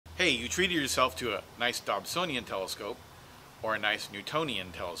Hey, you treated yourself to a nice Dobsonian telescope or a nice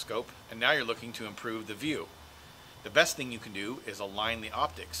Newtonian telescope, and now you're looking to improve the view. The best thing you can do is align the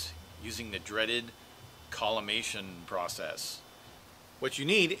optics using the dreaded collimation process. What you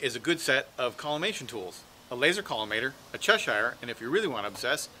need is a good set of collimation tools, a laser collimator, a Cheshire, and if you really want to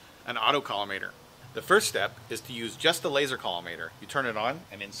obsess, an auto collimator. The first step is to use just the laser collimator. You turn it on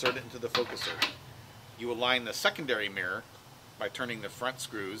and insert it into the focuser. You align the secondary mirror by turning the front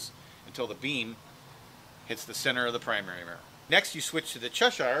screws until the beam hits the center of the primary mirror. Next, you switch to the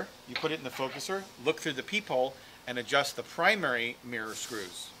Cheshire, you put it in the focuser, look through the peephole, and adjust the primary mirror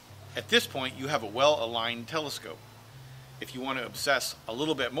screws. At this point, you have a well-aligned telescope. If you want to obsess a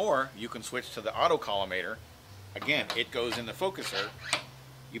little bit more, you can switch to the auto collimator. Again, it goes in the focuser,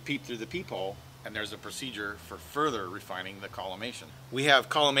 you peep through the peephole, and there's a procedure for further refining the collimation. We have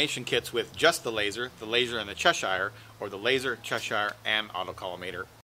collimation kits with just the laser and the Cheshire, or the laser, Cheshire, and auto collimator.